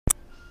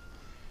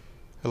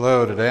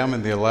Hello, today I'm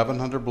in the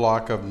 1100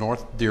 block of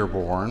North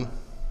Dearborn.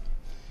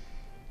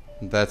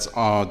 That's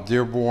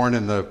Dearborn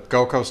in the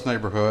Gold Coast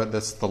neighborhood.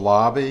 That's the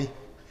lobby.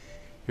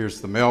 Here's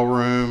the mail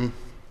room.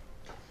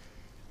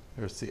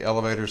 There's the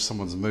elevator.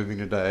 Someone's moving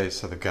today,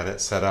 so they've got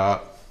it set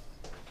up.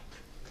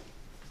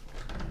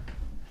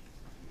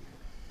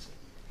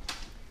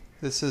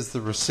 This is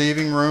the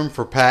receiving room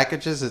for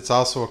packages. It's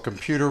also a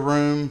computer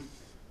room.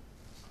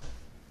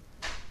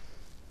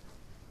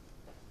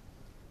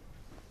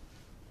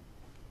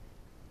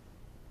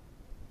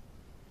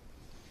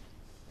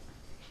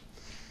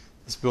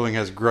 This building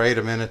has great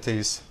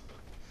amenities.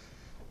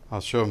 I'll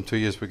show them to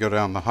you as we go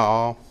down the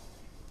hall.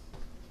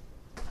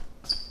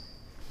 It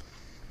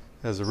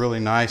has a really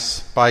nice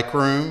bike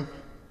room.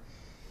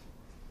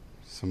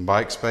 Some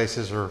bike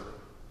spaces are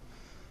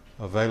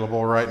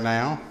available right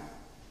now.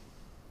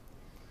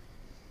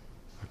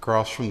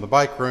 Across from the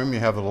bike room, you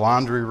have the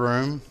laundry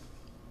room.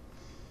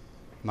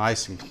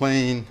 Nice and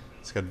clean.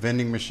 It's got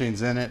vending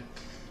machines in it.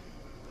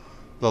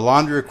 The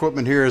laundry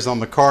equipment here is on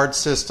the card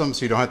system,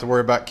 so you don't have to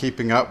worry about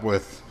keeping up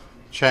with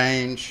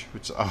change,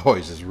 which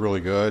always is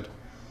really good.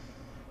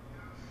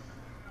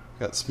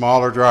 Got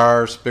smaller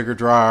dryers, bigger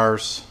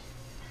dryers.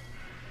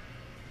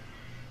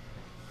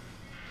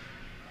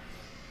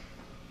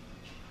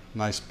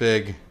 Nice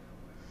big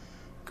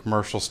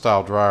commercial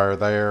style dryer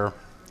there.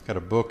 Got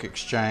a book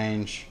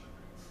exchange.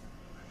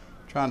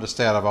 Trying to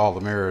stay out of all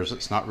the mirrors.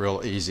 It's not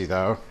real easy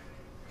though.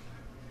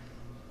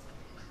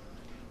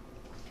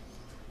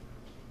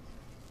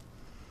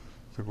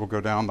 We'll go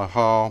down the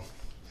hall.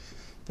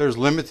 There's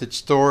limited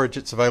storage.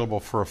 It's available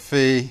for a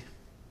fee.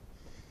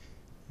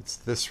 It's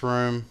this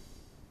room.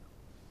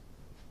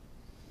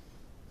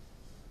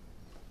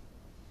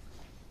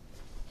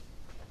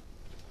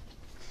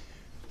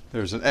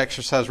 There's an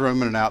exercise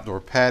room and an outdoor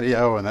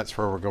patio, and that's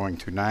where we're going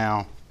to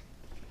now.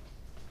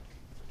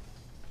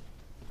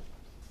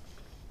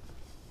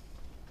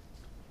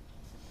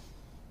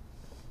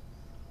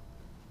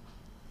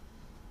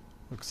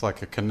 Looks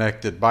like a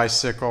connected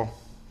bicycle.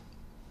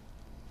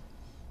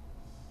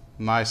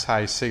 Nice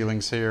high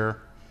ceilings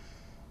here.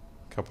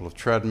 A couple of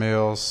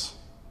treadmills.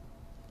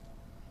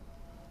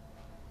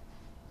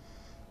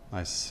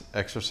 Nice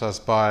exercise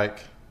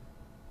bike.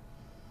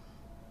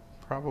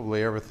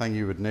 Probably everything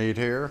you would need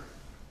here.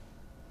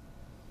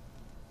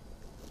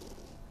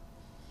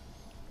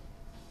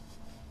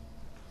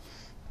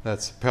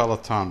 That's a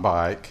Peloton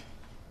bike.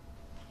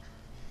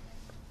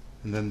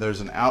 And then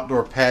there's an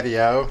outdoor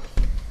patio.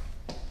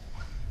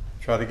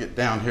 Try to get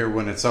down here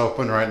when it's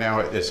open. Right now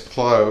it is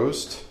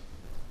closed.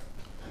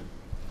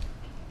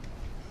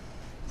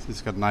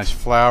 It's got nice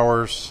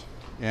flowers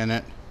in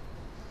it.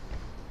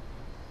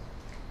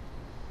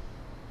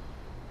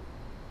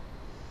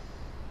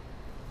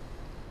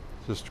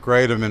 Just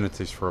great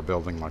amenities for a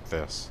building like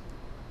this.